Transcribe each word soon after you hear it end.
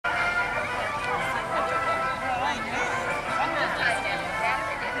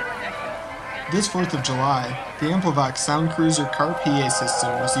This 4th of July, the AmpliVox Sound Cruiser car PA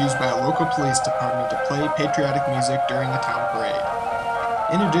system was used by a local police department to play patriotic music during the town parade.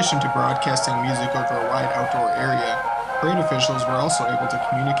 In addition to broadcasting music over a wide outdoor area, parade officials were also able to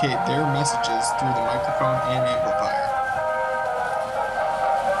communicate their messages through the microphone and amplifier.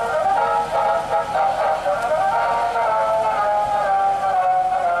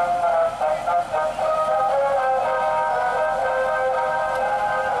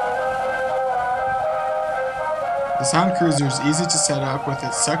 The Sound Cruiser is easy to set up with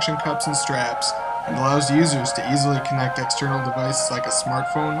its suction cups and straps and allows users to easily connect external devices like a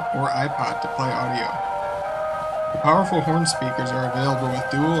smartphone or iPod to play audio. The powerful horn speakers are available with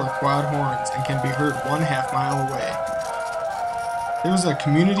dual or quad horns and can be heard 1/2 mile away. There was a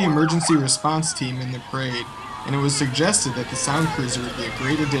community emergency response team in the parade, and it was suggested that the Sound Cruiser would be a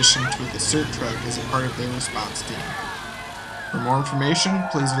great addition to the CERT truck as a part of their response team. For more information,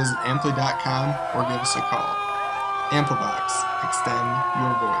 please visit ampli.com or give us a call. AmpliVox, extend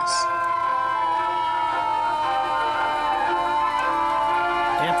your voice.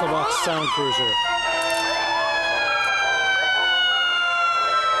 AmpliVox Sound Cruiser.